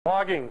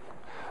Blogging.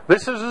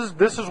 This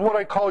is what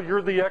I call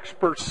You're the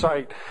Expert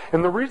site.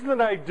 And the reason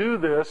that I do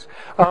this,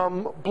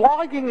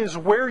 blogging is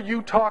where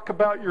you talk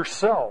about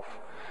yourself.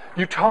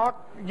 You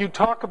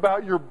talk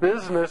about your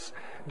business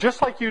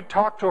just like you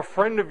talk to a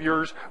friend of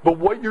yours, but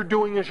what you're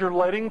doing is you're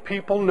letting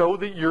people know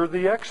that you're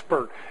the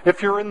expert.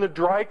 If you're in the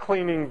dry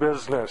cleaning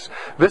business,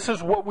 this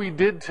is what we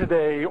did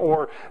today,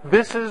 or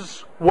this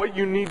is what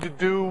you need to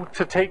do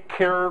to take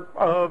care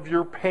of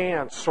your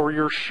pants or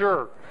your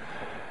shirt.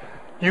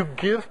 You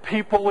give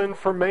people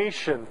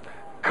information.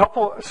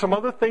 Some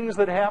other things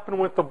that happen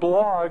with the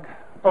blog.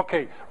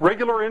 Okay,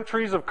 regular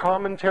entries of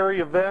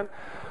commentary event.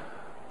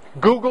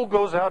 Google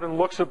goes out and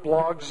looks at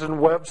blogs and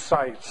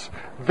websites.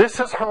 This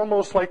is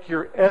almost like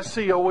you're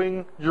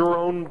SEOing your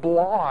own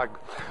blog.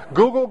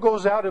 Google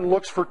goes out and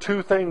looks for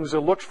two things. It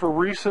looks for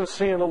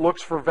recency and it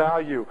looks for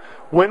value.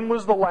 When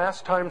was the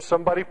last time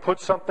somebody put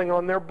something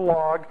on their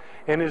blog,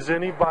 and is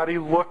anybody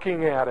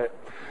looking at it?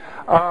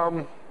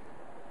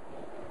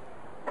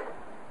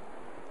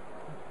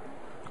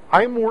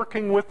 I'm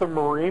working with a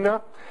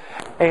marina,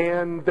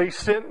 and they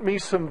sent me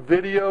some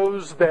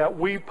videos that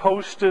we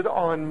posted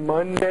on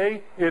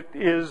Monday. It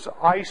is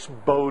ice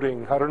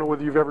boating. I don't know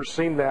whether you've ever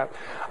seen that.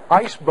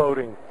 Ice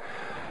boating.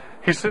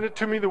 He sent it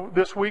to me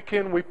this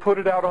weekend. We put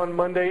it out on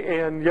Monday,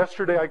 and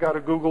yesterday I got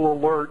a Google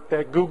alert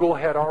that Google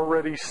had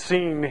already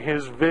seen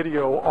his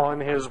video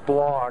on his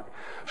blog.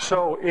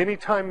 So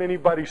anytime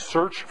anybody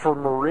searched for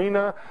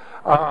marina,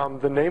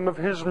 the name of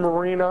his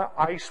marina,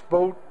 ice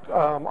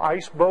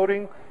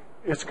boating,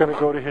 it's going to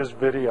go to his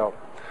video.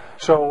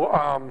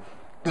 So,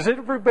 does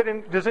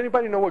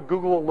anybody know what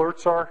Google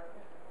Alerts are?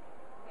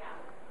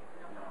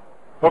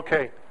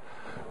 Okay.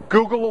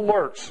 Google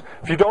Alerts.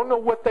 If you don't know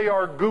what they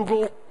are,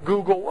 Google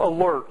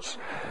Alerts.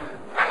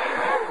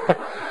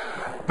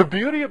 The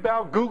beauty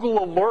about Google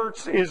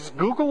Alerts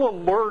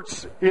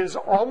is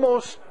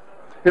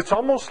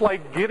almost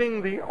like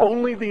getting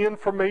only the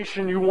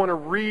information you want to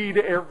read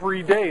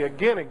every day.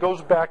 Again, it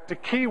goes back to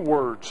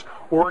keywords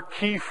or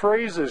key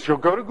phrases. You'll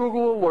go to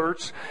Google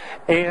Alerts,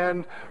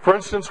 and for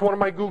instance, one of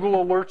my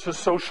Google Alerts is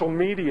social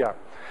media.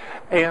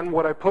 And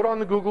what I put on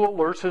the Google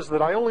Alerts is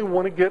that I only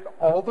want to get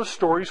all the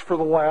stories for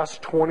the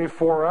last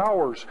 24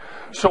 hours.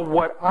 So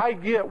what I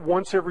get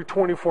once every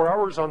 24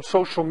 hours on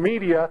social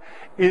media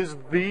is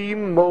the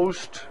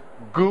most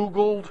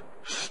Googled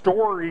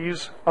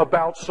stories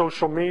about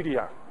social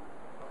media.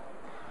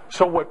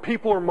 So what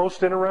people are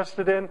most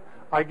interested in,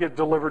 I get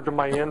delivered to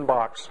my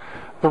inbox.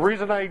 The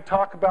reason I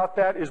talk about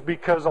that is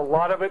because a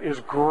lot of it is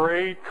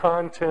great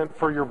content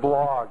for your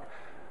blog.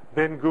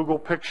 Then Google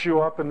picks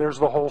you up and there's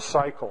the whole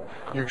cycle.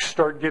 You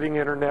start getting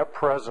internet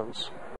presence.